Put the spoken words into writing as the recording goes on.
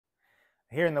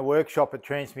Here in the workshop at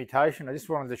Transmutation, I just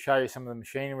wanted to show you some of the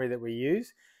machinery that we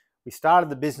use. We started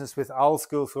the business with old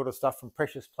school sort of stuff from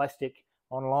precious plastic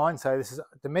online. So this is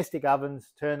domestic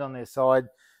ovens turned on their side,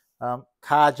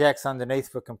 car jacks underneath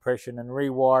for compression, and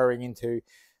rewiring into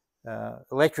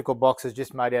electrical boxes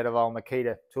just made out of old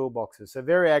Makita toolboxes. So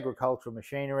very agricultural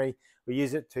machinery. We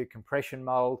use it to compression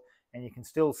mold, and you can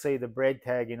still see the bread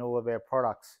tag in all of our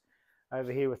products.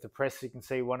 Over here with the press, you can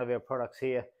see one of our products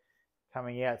here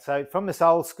coming out. So from this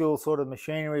old school sort of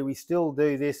machinery, we still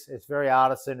do this. It's very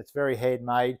artisan, it's very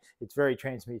handmade, it's very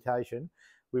transmutation.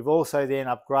 We've also then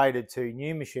upgraded to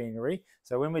new machinery.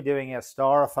 So when we're doing our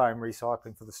styrofoam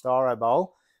recycling for the Styrobowl,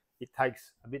 it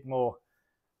takes a bit more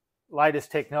latest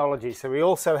technology. So we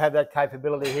also have that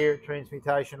capability here at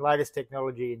Transmutation, latest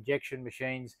technology, injection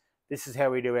machines. This is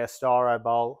how we do our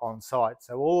Styrobowl on site.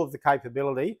 So all of the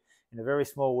capability in a very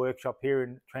small workshop here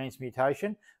in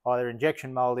Transmutation, either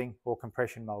injection moulding or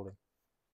compression moulding.